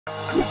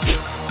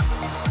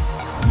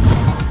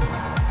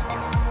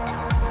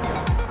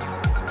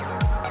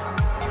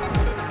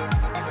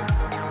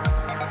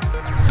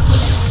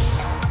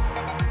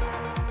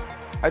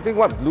I think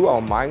what blew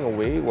our mind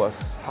away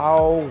was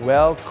how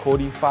well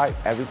codified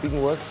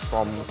everything was,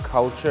 from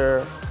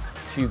culture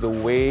to the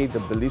way the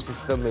belief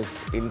system is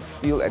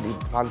instilled and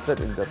implanted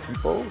in the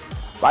people.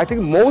 But I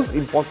think most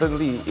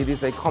importantly, it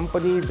is a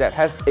company that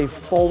has a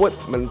forward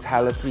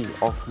mentality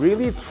of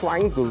really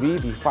trying to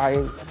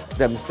redefine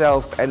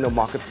themselves and the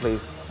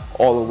marketplace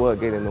all over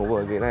again and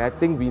over again. And I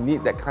think we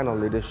need that kind of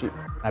leadership.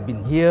 I've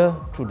been here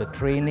through the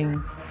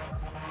training,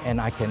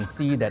 and I can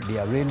see that they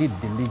are really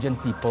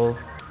diligent people.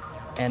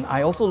 And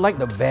I also like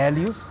the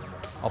values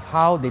of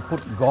how they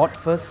put God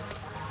first,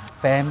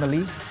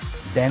 family,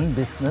 then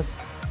business.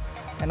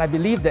 And I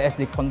believe that as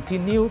they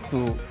continue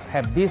to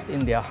have this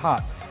in their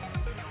hearts,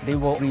 they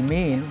will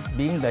remain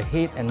being the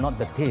head and not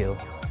the tail,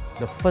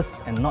 the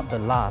first and not the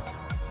last,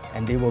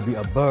 and they will be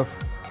above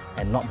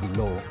and not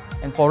below.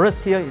 And for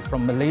us here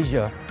from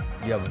Malaysia,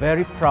 we are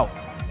very proud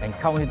and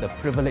count it a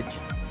privilege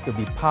to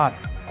be part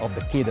of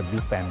the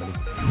KW family.